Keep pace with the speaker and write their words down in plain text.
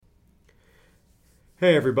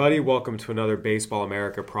Hey everybody, welcome to another Baseball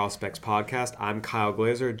America Prospects podcast. I'm Kyle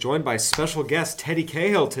Glazer, joined by special guest Teddy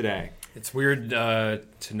Cahill today. It's weird to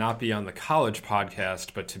not be on the college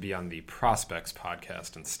podcast, but to be on the Prospects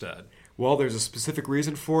podcast instead. Well, there's a specific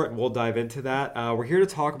reason for it, and we'll dive into that. We're here to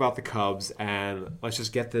talk about the Cubs, and let's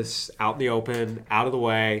just get this out in the open, out of the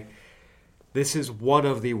way. This is one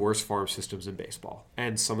of the worst farm systems in baseball,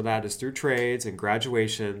 and some of that is through trades and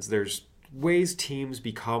graduations. There's ways teams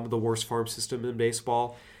become the worst farm system in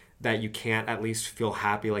baseball that you can't at least feel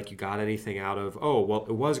happy like you got anything out of. Oh, well,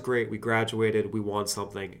 it was great. We graduated. We won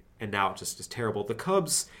something. And now it just is terrible. The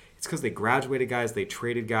Cubs, it's because they graduated guys. They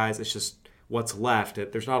traded guys. It's just what's left.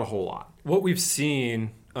 There's not a whole lot. What we've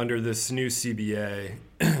seen under this new CBA,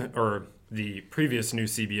 or the previous new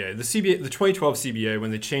CBA, the 2012 CBA,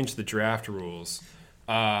 when they changed the draft rules,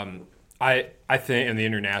 I think, and the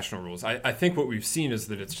international rules, I think what we've seen is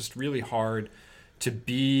that it's just really hard to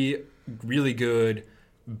be really good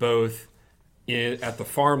both at the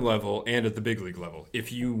farm level and at the big league level.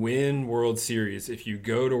 If you win World Series, if you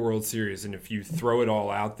go to World Series, and if you throw it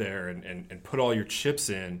all out there and put all your chips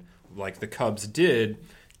in like the Cubs did,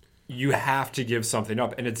 you have to give something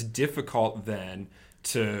up. And it's difficult then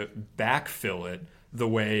to backfill it the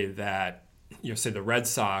way that, say the Red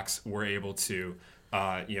Sox were able to,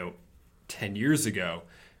 10 years ago.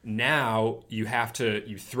 Now you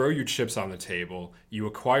throw your chips on the table, you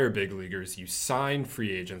acquire big leaguers, you sign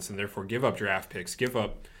free agents, and therefore give up draft picks, give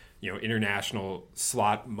up, international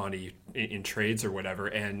slot money in trades or whatever.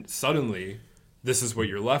 And suddenly this is what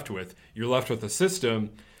you're left with. You're left with a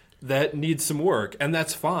system that needs some work, and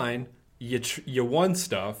that's fine. You won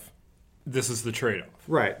stuff. This is the trade-off.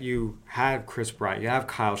 Right. You have Chris Bryant, you have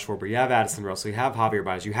Kyle Schwarber, you have Addison Russell, you have Javier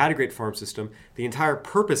Baez. You had a great farm system. The entire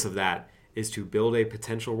purpose of that is to build a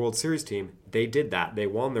potential World Series team. They did that. They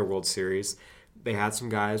won their World Series. They had some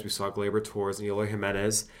guys. We saw Gleyber Torres and Eloy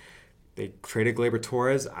Jimenez. They traded Gleyber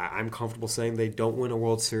Torres. I'm comfortable saying they don't win a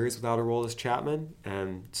World Series without Aroldis Chapman.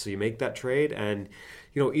 And so you make that trade. And,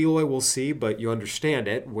 Eloy we'll see, but you understand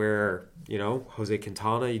it where, Jose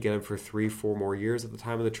Quintana, you get him for 3-4 more years at the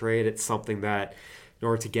time of the trade. It's something that in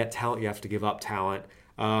order to get talent, you have to give up talent.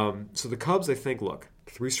 So the Cubs, I think, look,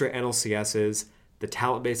 3 straight NLCSs. The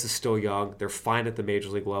talent base is still young. They're fine at the major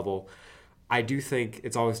league level. I do think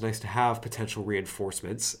it's always nice to have potential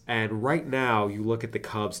reinforcements. And right now, you look at the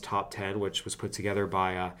Cubs' top 10, which was put together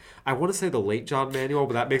by, I want to say the late John Manuel,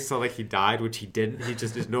 but that makes it sound like he died, which he didn't. He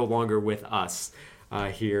just is no longer with us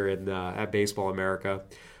here at Baseball America.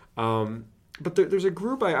 But there's a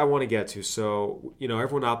group I want to get to. So,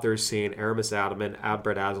 everyone out there is seeing Aramis Adaman,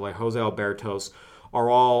 Brett Alzolay, Jose Albertos, are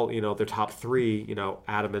all, their top 3.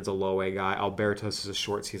 Adaman's a low-A guy. Albertos is a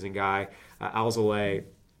short-season guy. Alzolay,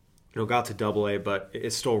 got to Double-A, but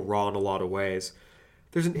is still raw in a lot of ways.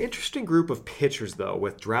 There's an interesting group of pitchers, though,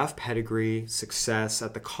 with draft pedigree, success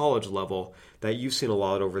at the college level that you've seen a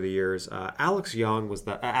lot over the years. Alex Lang, was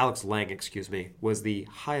the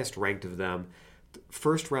highest ranked of them.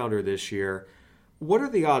 First rounder this year. What are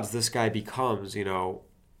the odds this guy becomes,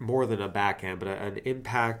 more than a backhand, but an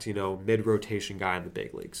impact, mid-rotation guy in the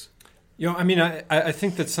big leagues? I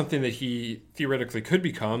think that's something that he theoretically could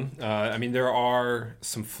become. There are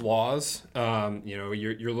some flaws.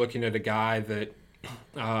 You're looking at a guy that,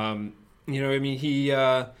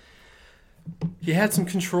 he had some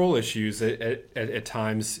control issues at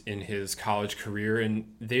times in his college career,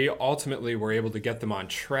 and they ultimately were able to get them on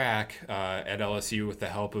track at LSU with the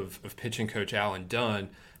help of pitching coach Alan Dunn.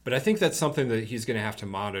 But I think that's something that he's going to have to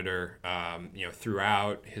monitor,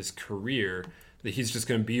 throughout his career. That he's just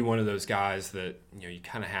going to be one of those guys that you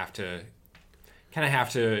kind of have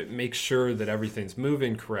to make sure that everything's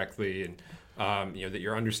moving correctly, and that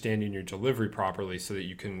you're understanding your delivery properly, so that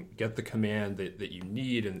you can get the command that you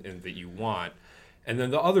need and that you want. And then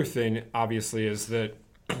the other thing, obviously, is that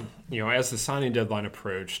as the signing deadline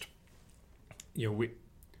approached,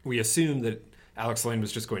 we assumed that Alex Lang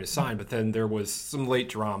was just going to sign, but then there was some late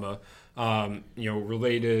drama,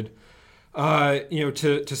 related,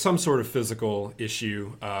 to some sort of physical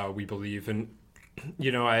issue, we believe. And,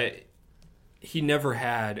 he never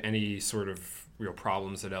had any sort of real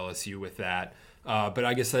problems at LSU with that. But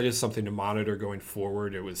I guess that is something to monitor going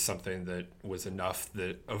forward. It was something that was enough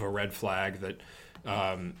of a red flag that,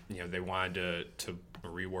 they wanted to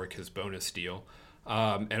rework his bonus deal.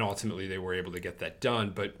 And ultimately they were able to get that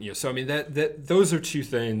done. But, those are two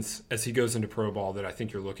things as he goes into pro ball that I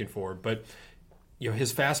think you're looking for. But,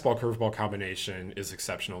 his fastball curveball combination is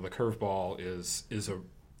exceptional. The curveball is it's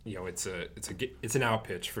an out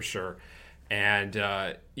pitch for sure. And,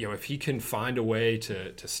 if he can find a way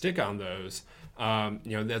to stick on those,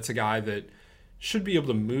 that's a guy that should be able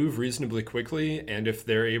to move reasonably quickly, and if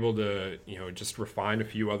they're able to, just refine a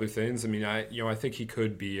few other things, I mean, I think he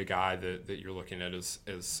could be a guy that you're looking at as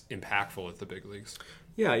impactful at the big leagues.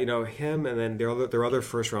 Yeah, him, and then their other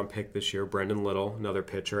first-round pick this year, Brendan Little, another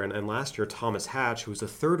pitcher, and last year Thomas Hatch, who was a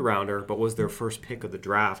third-rounder but was their first pick of the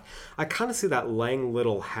draft. I kind of see that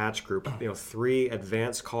Lang-Little-Hatch group, 3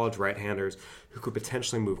 advanced college right-handers who could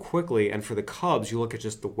potentially move quickly. And for the Cubs, you look at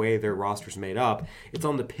just the way their roster's made up, it's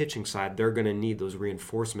on the pitching side. They're going to need those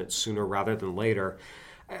reinforcements sooner rather than later.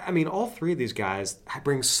 I mean, all 3 of these guys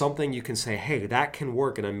bring something you can say, hey, that can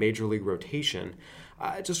work in a major league rotation.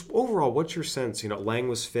 Just overall, what's your sense? Lang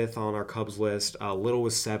was 5th on our Cubs list. Little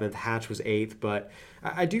was 7th. Hatch was 8th. But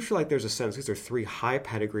I do feel like there's a sense these are 3 high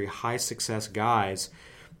pedigree, high success guys.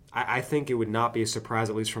 I think it would not be a surprise,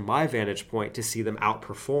 at least from my vantage point, to see them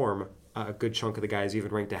outperform a good chunk of the guys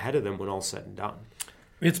even ranked ahead of them when all's said and done.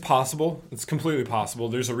 It's possible. It's completely possible.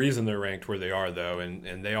 There's a reason they're ranked where they are, though,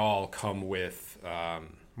 and they all come with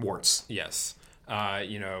warts. Yes.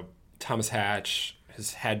 Thomas Hatch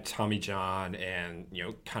has had Tommy John and,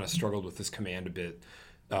 kind of struggled with his command a bit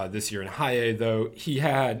this year in high A, though he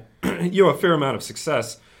had, a fair amount of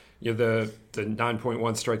success. The 9.1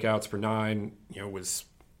 strikeouts per 9, was,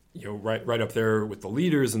 right up there with the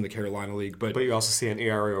leaders in the Carolina League. But you also see an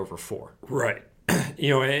ERA over 4. Right.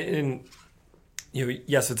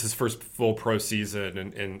 Yes, it's his first full pro season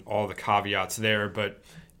and all the caveats there, but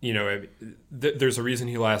there's a reason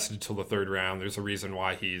he lasted till the 3rd round. There's a reason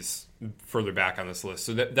why he's further back on this list.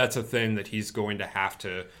 So that's a thing that he's going to have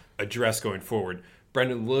to address going forward.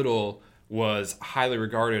 Brendan Little was highly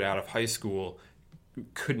regarded out of high school,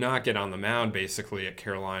 could not get on the mound basically at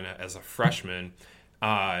Carolina as a freshman,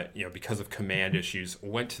 because of command issues.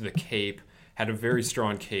 Went to the Cape, had a very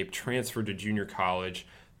strong Cape, transferred to junior college,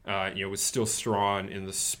 was still strong in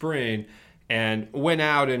the spring, and went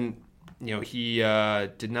out and he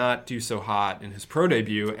did not do so hot in his pro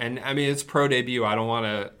debut. And I mean, it's pro debut. I don't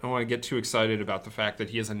want to get too excited about the fact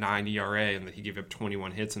that he has a 9 ERA and that he gave up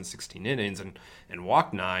 21 hits in 16 innings and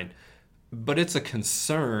walked 9. But it's a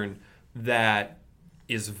concern that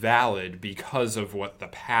is valid because of what the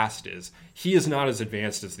past is. He is not as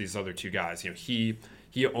advanced as these other 2 guys. He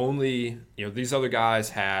only, these other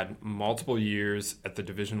guys had multiple years at the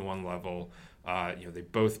Division I level. They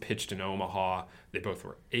both pitched in Omaha. They both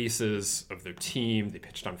were aces of their team. They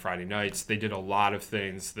pitched on Friday nights. They did a lot of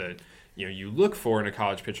things that you look for in a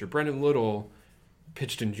college pitcher. Brendan Little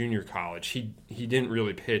pitched in junior college. He didn't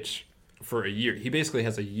really pitch for a year. He basically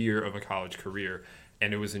has a year of a college career,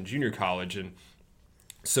 and it was in junior college. And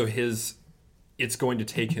so it's going to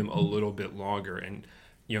take him a little bit longer. And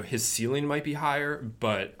his ceiling might be higher,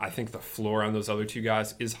 but I think the floor on those other 2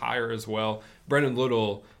 guys is higher as well. Brendan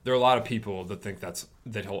Little, there are a lot of people that think that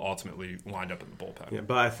he'll ultimately wind up in the bullpen. Yeah,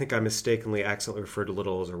 but I think I mistakenly accidentally referred to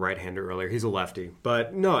Little as a right-hander earlier. He's a lefty.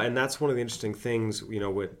 But no, and that's one of the interesting things,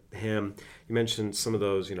 with him. You mentioned some of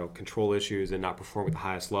those, control issues and not performing at the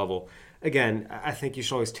highest level. Again, I think you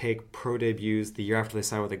should always take pro debuts the year after they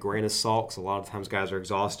sign with a grain of salt, because a lot of times guys are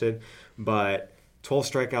exhausted. But 12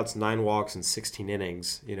 strikeouts, 9 walks, and 16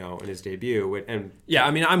 innings, in his debut. And yeah,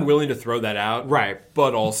 I mean, I'm willing to throw that out. Right.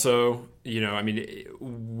 But also,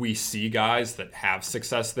 we see guys that have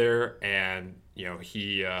success there, and,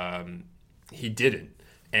 he didn't.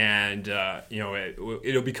 And,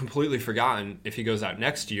 it'll be completely forgotten if he goes out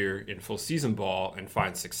next year in full season ball and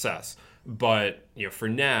finds success. But, for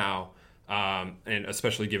now, and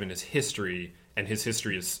especially given his history, and his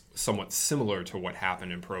history is somewhat similar to what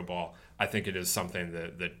happened in pro ball, I think it is something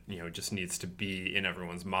that just needs to be in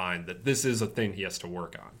everyone's mind, that this is a thing he has to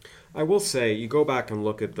work on. I will say, you go back and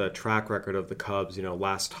look at the track record of the Cubs,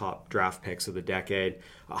 last top draft picks of the decade.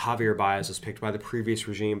 Javier Baez was picked by the previous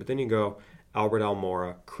regime, but then you go Albert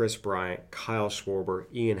Almora, Kris Bryant, Kyle Schwarber,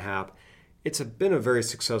 Ian Happ. It's been a very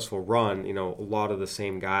successful run. A lot of the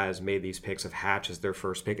same guys made these picks of Hatch as their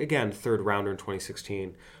first pick. Again, 3rd rounder in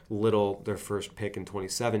 2016, Little, their first pick in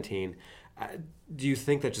 2017. Do you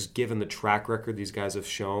think that just given the track record these guys have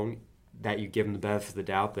shown, that you give them the benefit of the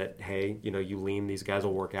doubt that, hey, you lean, these guys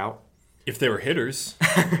will work out? If they were hitters,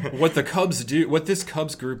 what the Cubs do, what this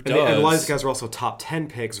Cubs group does. And a lot of these guys are also top 10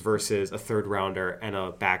 picks versus a 3rd rounder and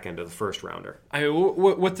a back end of the 1st rounder.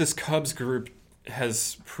 What this Cubs group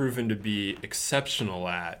has proven to be exceptional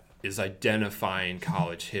at is identifying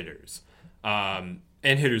college hitters.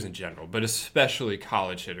 And hitters in general, but especially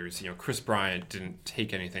college hitters. Kris Bryant didn't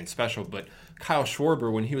take anything special, but Kyle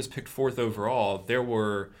Schwarber, when he was picked 4th overall,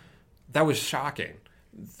 that was shocking.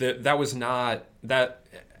 That was not that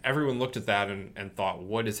everyone looked at that and thought,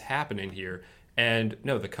 what is happening here? And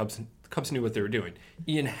no, the Cubs knew what they were doing.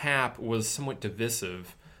 Ian Happ was somewhat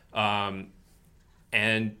divisive.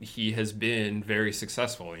 And he has been very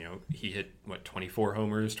successful. He hit 24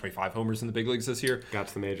 homers, 25 homers in the big leagues this year. Got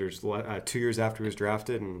to the majors 2 years after he was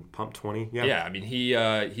drafted and pumped 20. Yeah, I mean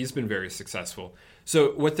he's been very successful.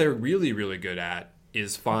 So what they're really, really good at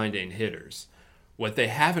is finding hitters. What they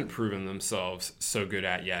haven't proven themselves so good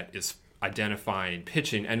at yet is identifying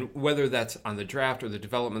pitching, and whether that's on the draft or the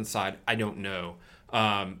development side, I don't know.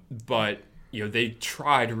 But they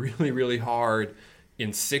tried really, really hard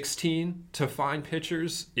in 16 to find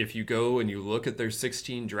pitchers. If you go and you look at their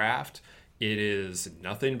 16 draft, it is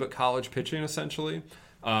nothing but college pitching essentially.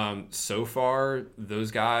 So far,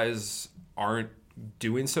 those guys aren't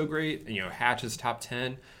doing so great. Hatch is top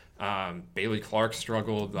 10. Bailey Clark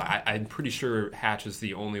struggled. I'm pretty sure Hatch is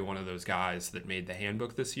the only one of those guys that made the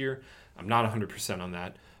handbook this year. I'm not 100% on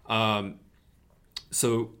that.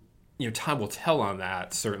 So time will tell on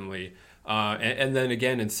that, certainly. And then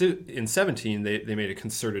again in 17, they made a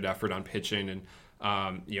concerted effort on pitching, and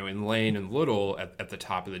in Lane and Little at the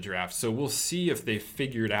top of the draft. So we'll see if they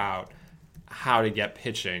figured out how to get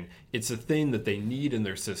pitching. It's a thing that they need in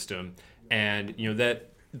their system, and that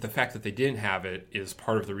the fact that they didn't have it is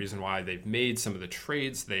part of the reason why they've made some of the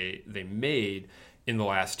trades they made in the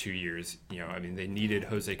last 2 years. They needed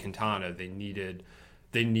Jose Quintana. They needed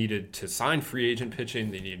to sign free agent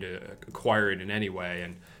pitching. They needed to acquire it in any way.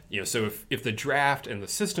 And so if the draft and the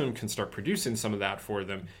system can start producing some of that for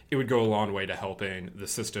them, it would go a long way to helping the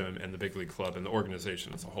system and the big league club and the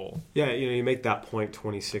organization as a whole. Yeah, you make that point.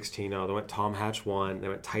 2016, they went Tom Hatch 1. They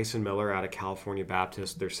went Tyson Miller out of California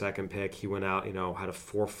Baptist, their second pick. He went out, had a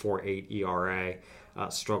 4.48 ERA.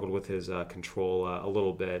 Struggled with his control a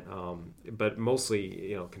little bit, but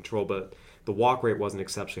mostly control. But the walk rate wasn't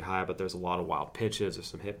exceptionally high. But there's a lot of wild pitches. There's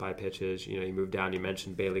some hit by pitches. You move down. You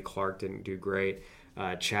mentioned Bailey Clark didn't do great.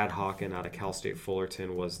 Chad Hawken out of Cal State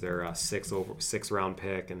Fullerton was their sixth round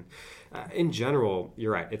pick. And in general,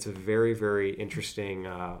 you're right. It's a very, very interesting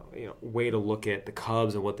way to look at the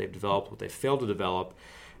Cubs and what they've developed, what they failed to develop.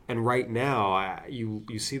 And right now,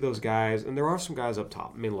 you see those guys, and there are some guys up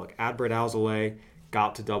top. I mean, look, Adbert Alzolay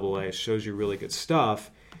got to Double-A, shows you really good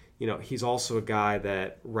stuff. He's also a guy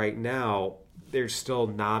that right now there's still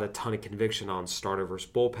not a ton of conviction on starter versus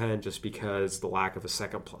bullpen just because the lack of a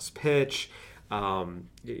second plus pitch.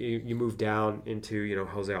 You move down into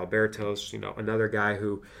Jose Albertos, another guy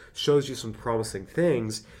who shows you some promising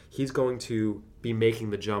things. He's going to be making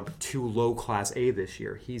the jump to low class A this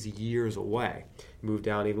year. He's years away. Move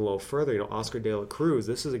down even a little further, Oscar De La Cruz.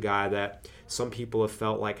 This is a guy that some people have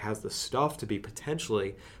felt like has the stuff to be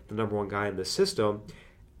potentially the number one guy in the system,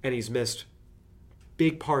 and he's missed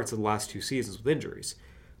big parts of the last 2 seasons with injuries.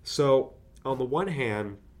 So on the one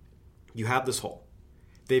hand, you have this hole.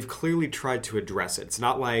 They've clearly tried to address it. It's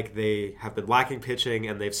not like they have been lacking pitching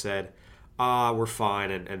and they've said, we're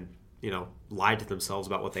fine, and lied to themselves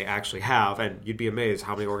about what they actually have. And you'd be amazed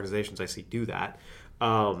how many organizations I see do that.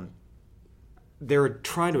 They're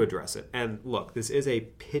trying to address it. And look, this is a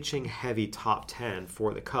pitching-heavy top 10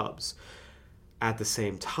 for the Cubs. At the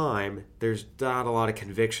same time, there's not a lot of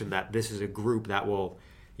conviction that this is a group that will,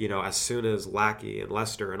 as soon as Lackey and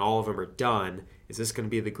Lester and all of them are done, is this going to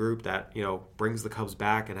be the group that, brings the Cubs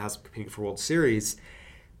back and has them competing for World Series?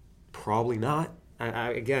 Probably not.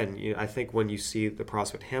 I think when you see the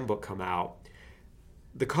prospect handbook come out,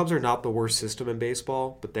 the Cubs are not the worst system in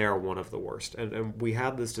baseball, but they are one of the worst. And we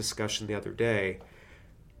had this discussion the other day.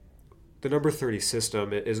 The number 30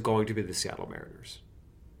 system is going to be the Seattle Mariners.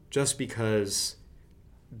 Just because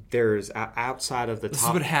there's outside of the top... This is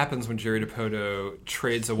what happens when Jerry Dipoto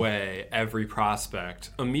trades away every prospect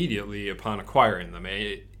immediately upon acquiring them.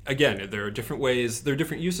 Again, there are different ways, there are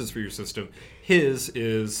different uses for your system. His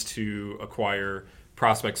is to acquire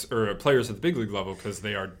prospects or players at the big league level because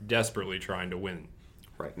they are desperately trying to win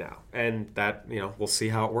right now. And that, we'll see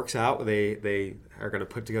how it works out. They are going to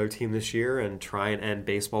put together a team this year and try and end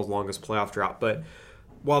baseball's longest playoff drought. But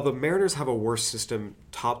while the Mariners have a worse system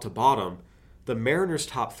top to bottom, the Mariners'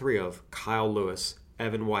 top 3 of Kyle Lewis,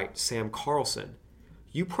 Evan White, Sam Carlson,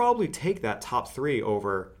 you probably take that top 3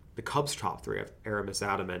 over the Cubs' top 3 of Aramis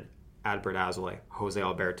Adaman, Adbert Alzolay, Jose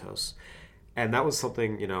Albertos. And that was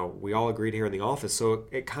something, we all agreed here in the office. So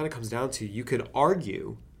it kind of comes down to, you could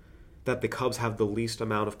argue that the Cubs have the least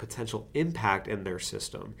amount of potential impact in their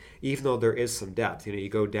system, even though there is some depth. You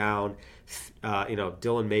go down,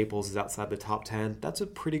 Dylan Maples is outside the top 10. That's a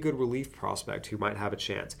pretty good relief prospect who might have a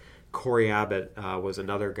chance. Corey Abbott was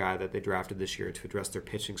another guy that they drafted this year to address their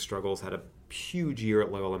pitching struggles. Had a huge year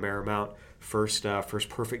at Loyola Marymount. First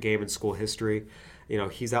perfect game in school history.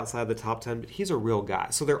 He's outside the top 10, but he's a real guy.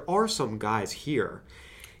 So there are some guys here.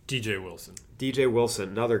 DJ Wilson,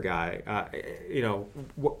 another guy.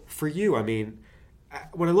 For you,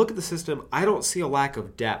 when I look at the system, I don't see a lack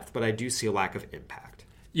of depth, but I do see a lack of impact.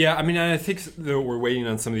 Yeah, I mean, I think that we're waiting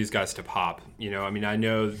on some of these guys to pop. I mean, I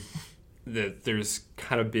know that there's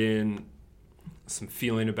kind of been some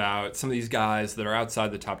feeling about some of these guys that are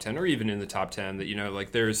outside the top 10 or even in the top 10 that,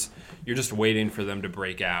 like you're just waiting for them to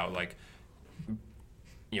break out. Like,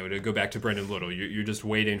 to go back to Brendan Little, you're just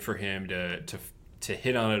waiting for him to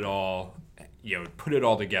hit on it all, put it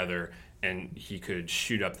all together, and he could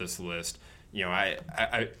shoot up this list. You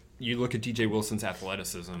look at DJ Wilson's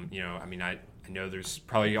athleticism. I mean, I know there's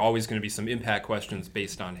probably always going to be some impact questions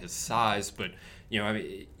based on his size, but I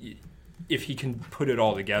mean, if he can put it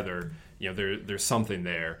all together, there's something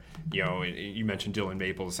there. You mentioned Dylan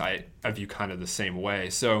Maples. I view kind of the same way.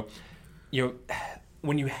 So,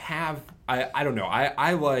 when you have, I don't know.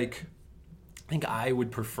 I think I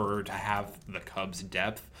would prefer to have the Cubs'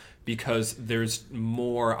 depth because there's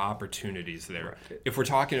more opportunities there. Right. If we're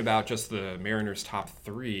talking about just the Mariners' top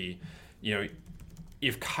 3,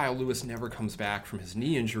 if Kyle Lewis never comes back from his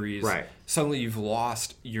knee injuries, right, suddenly you've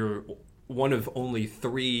lost your one of only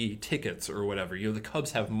 3 tickets or whatever. The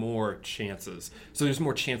Cubs have more chances. So there's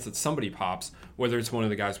more chance that somebody pops, whether it's one of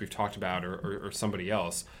the guys we've talked about or somebody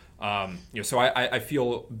else. So I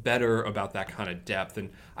feel better about that kind of depth,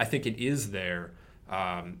 and I think it is there.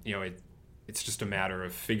 It's just a matter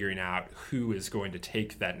of figuring out who is going to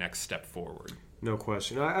take that next step forward. No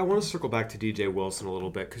question. I want to circle back to DJ Wilson a little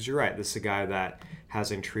bit because you're right. This is a guy that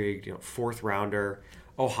has intrigued. 4th rounder,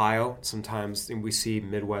 Ohio. Sometimes we see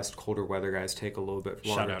Midwest colder weather guys take a little bit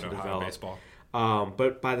longer to Ohio develop. Baseball.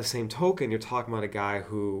 But by the same token, you're talking about a guy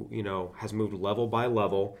who has moved level by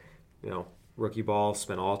level. Rookie ball,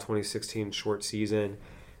 spent all 2016 short season,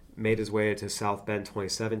 made his way to South Bend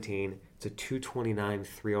 2017. It's a 229,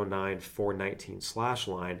 309, 419 slash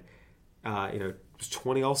line. It was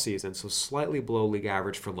 20 all season, so slightly below league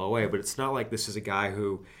average for low A, but it's not like this is a guy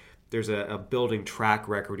who there's a building track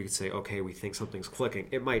record. You could say, okay, we think something's clicking.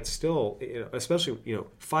 It might still, especially, 5'8",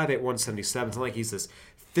 177. It's not like he's this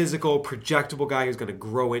physical, projectable guy who's going to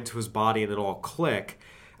grow into his body and it'll all click.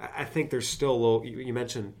 I think there's still a little, you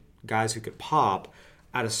mentioned guys who could pop.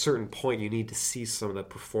 At a certain point, you need to see some of the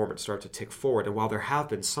performance start to tick forward. And while there have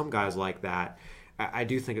been some guys like that, I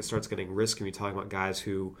do think it starts getting risky when you're talking about guys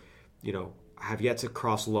who, have yet to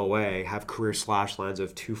cross low A, have career slash lines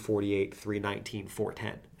of 248, 319,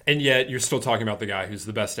 410. And yet you're still talking about the guy who's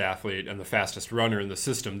the best athlete and the fastest runner in the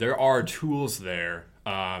system. There are tools there.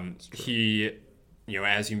 He,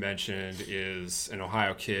 as you mentioned, is an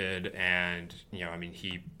Ohio kid, and,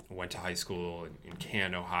 he went to high school in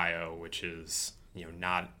Canton, Ohio, which is,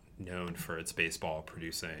 not known for its baseball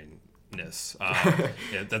producingness.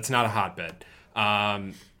 That's not a hotbed.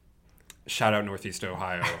 Shout out Northeast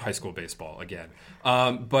Ohio high school baseball again.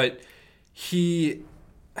 But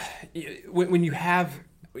when you have,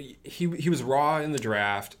 he was raw in the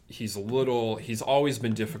draft. He's always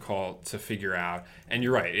been difficult to figure out. And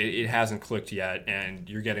you're right, it hasn't clicked yet. And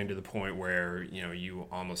you're getting to the point where, you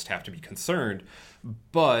almost have to be concerned.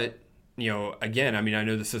 But, again, I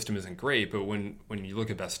know the system isn't great, but when you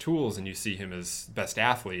look at best tools and you see him as best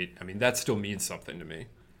athlete, that still means something to me.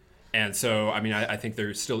 And so, I think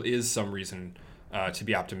there still is some reason to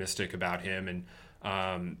be optimistic about him.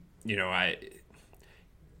 And,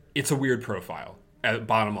 it's a weird profile.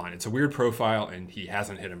 Bottom line, it's a weird profile, and he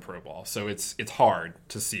hasn't hit in pro ball. So it's hard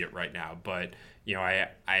to see it right now. But,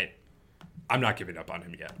 I'm not giving up on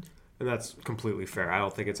him yet. And that's completely fair. I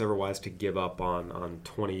don't think it's ever wise to give up on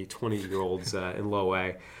 20-year-olds in low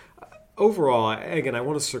A. Overall, again, I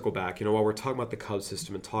want to circle back. While we're talking about the Cubs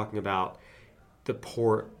system and talking about the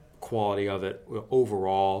poor quality of it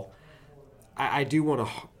overall, I do want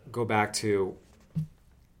to go back to,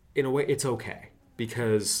 in a way, it's okay.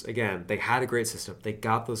 Because, again, they had a great system. They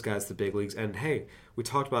got those guys to the big leagues. And, hey, we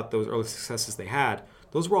talked about those early successes they had.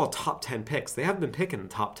 Those were all top 10 picks. They haven't been picking in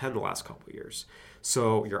the top 10 the last couple of years.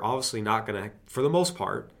 So you're obviously not going to, for the most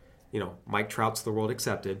part, Mike Trout's the world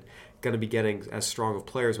accepted, going to be getting as strong of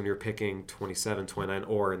players when you're picking 27, 29,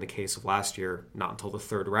 or in the case of last year, not until the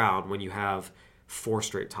 3rd round when you have 4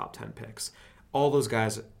 straight top 10 picks. All those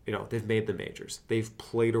guys, they've made the majors. They've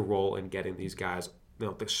played a role in getting these guys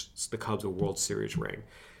the Cubs a World Series ring.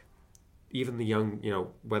 Even the young,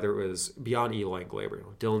 whether it was beyond Eloy and Glaber,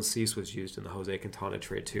 Dylan Cease was used in the Jose Quintana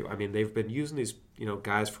trade too. They've been using these,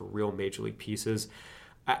 guys for real major league pieces.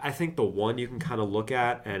 I think the one you can kind of look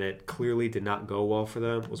at, and it clearly did not go well for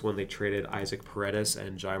them, was when they traded Isaac Paredes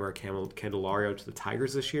and Jeimer Candelario to the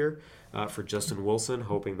Tigers this year for Justin Wilson,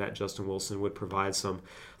 hoping that Justin Wilson would provide some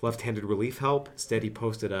left-handed relief help. Instead, he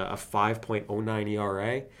posted a 5.09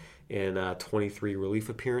 ERA in 23 relief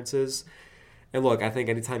appearances. And look, I think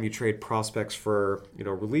anytime you trade prospects for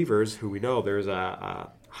relievers who we know there's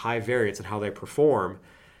a high variance in how they perform,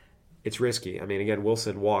 it's risky. I mean, again,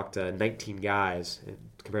 Wilson walked 19 guys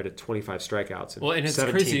compared to 25 strikeouts in and it's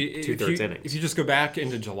 17 crazy. two-thirds innings. If you just go back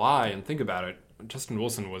into July and think about it, Justin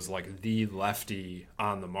Wilson was like the lefty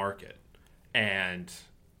on the market. And,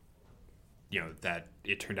 that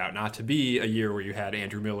it turned out not to be a year where you had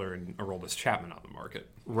Andrew Miller and Aroldis Chapman on the market.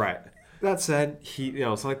 Right. That said, it's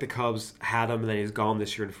not like the Cubs had him and then he's gone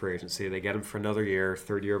this year in free agency. They get him for another year,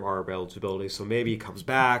 third year of RB eligibility. So maybe he comes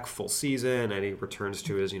back full season and he returns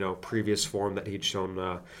to his previous form that he'd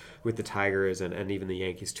shown with the Tigers and even the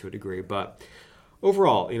Yankees to a degree. But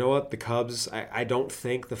overall, you know what? The Cubs, I don't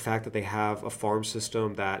think the fact that they have a farm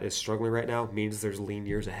system that is struggling right now means there's lean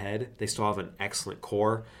years ahead. They still have an excellent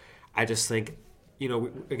core. I just think,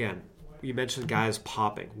 again, you mentioned guys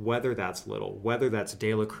popping, whether that's Little, whether that's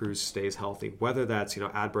De La Cruz stays healthy, whether that's,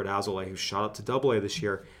 Adbert Alzolay, who shot up to Double-A this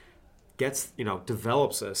year,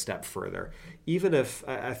 develops a step further. Even if,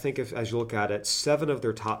 I think as you look at it, 7 of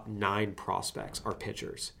their top 9 prospects are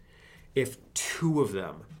pitchers. If 2 of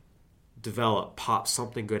them develop, pop,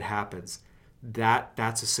 something good happens,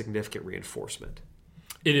 that's a significant reinforcement.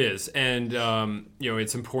 It is. And,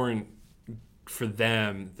 it's important for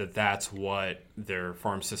them that's what their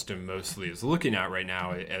farm system mostly is looking at right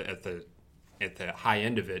now at the high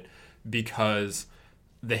end of it, because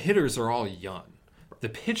the hitters are all young. The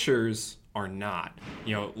pitchers are not.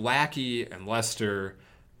 Lackey and Lester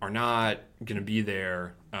are not going to be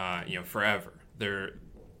there, forever.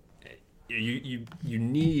 You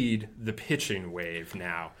need the pitching wave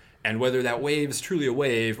now. And whether that wave is truly a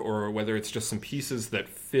wave or whether it's just some pieces that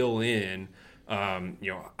fill in,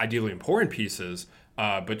 ideally important pieces,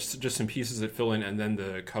 but just some pieces that fill in, and then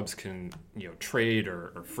the Cubs can, trade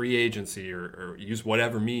or free agency or use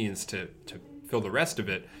whatever means to fill the rest of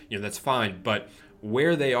it, that's fine. But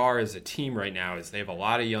where they are as a team right now is they have a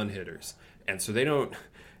lot of young hitters. And so they don't...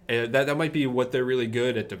 That might be what they're really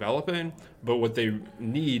good at developing, but what they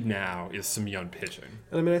need now is some young pitching.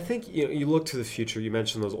 And I mean, I think you look to the future. You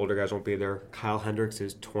mentioned those older guys won't be there. Kyle Hendricks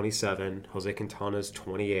is 27. Jose Quintana is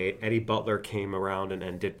 28. Eddie Butler came around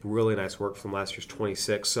and did really nice work from last year's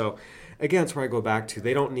 26. So, again, that's where I go back to.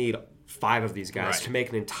 They don't need 5 of these guys to make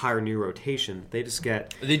an entire new rotation. They just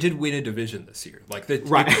get... They did win a division this year. It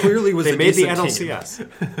clearly was they a made the decent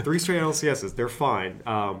NLCS. 3 straight NLCSs. They're fine.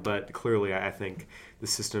 But clearly, I think the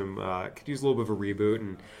system could use a little bit of a reboot.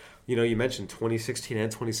 And, you mentioned 2016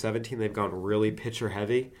 and 2017, they've gone really pitcher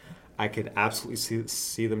heavy. I could absolutely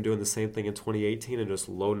see them doing the same thing in 2018 and just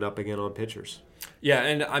loading up again on pitchers. Yeah,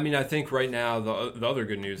 and I mean, I think right now the other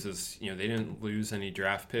good news is, they didn't lose any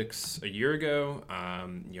draft picks a year ago.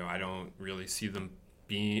 I don't really see them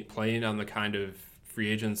playing on the kind of free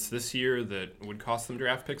agents this year that would cost them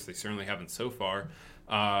draft picks. They certainly haven't so far.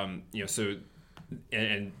 So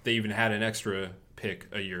and they even had an extra pick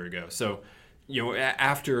a year ago. So,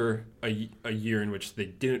 after a year in which they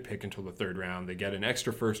didn't pick until the 3rd round, they get an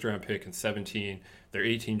extra first-round pick in 2017. Their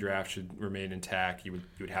 2018 draft should remain intact, you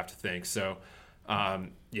would have to think. So,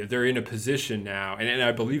 they're in a position now, and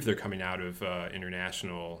I believe they're coming out of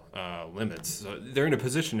international limits. So they're in a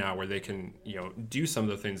position now where they can, do some of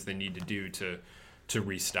the things they need to do to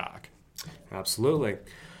restock. Absolutely.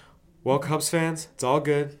 Well, Cubs fans, it's all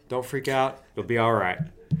good. Don't freak out. You'll be all right.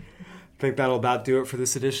 I think that'll about do it for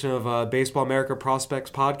this edition of Baseball America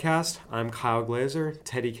Prospects Podcast. I'm Kyle Glazer,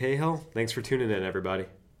 Teddy Cahill. Thanks for tuning in, everybody.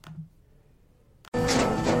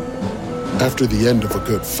 After the end of a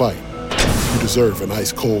good fight, you deserve an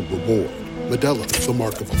ice-cold reward. Modelo is the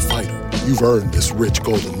mark of a fighter. You've earned this rich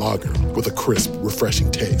golden lager with a crisp,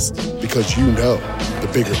 refreshing taste. Because the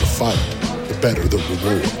bigger the fight, the better the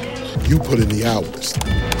reward. You put in the hours,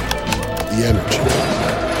 the energy,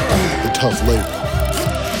 the tough labor.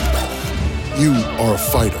 You are a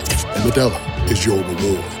fighter, and Modelo is your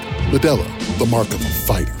reward. Modelo, the mark of a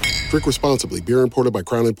fighter. Drink responsibly. Beer imported by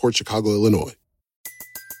Crown Imports, Chicago, Illinois.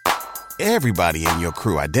 Everybody in your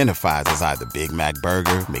crew identifies as either Big Mac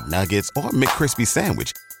Burger, McNuggets, or McCrispy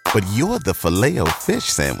Sandwich. But you're the Filet-O-Fish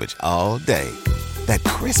Sandwich all day. That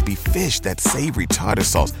crispy fish, that savory tartar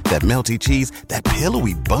sauce, that melty cheese, that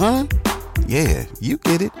pillowy bun. Yeah, you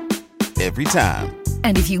get it. Every time.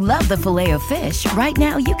 And if you love the Filet-O-Fish, right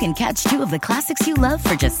now you can catch 2 of the classics you love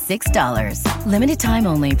for just $6. Limited time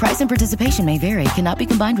only. Price and participation may vary. Cannot be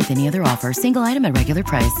combined with any other offer. Single item at regular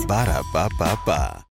price. Ba-da-ba-ba-ba.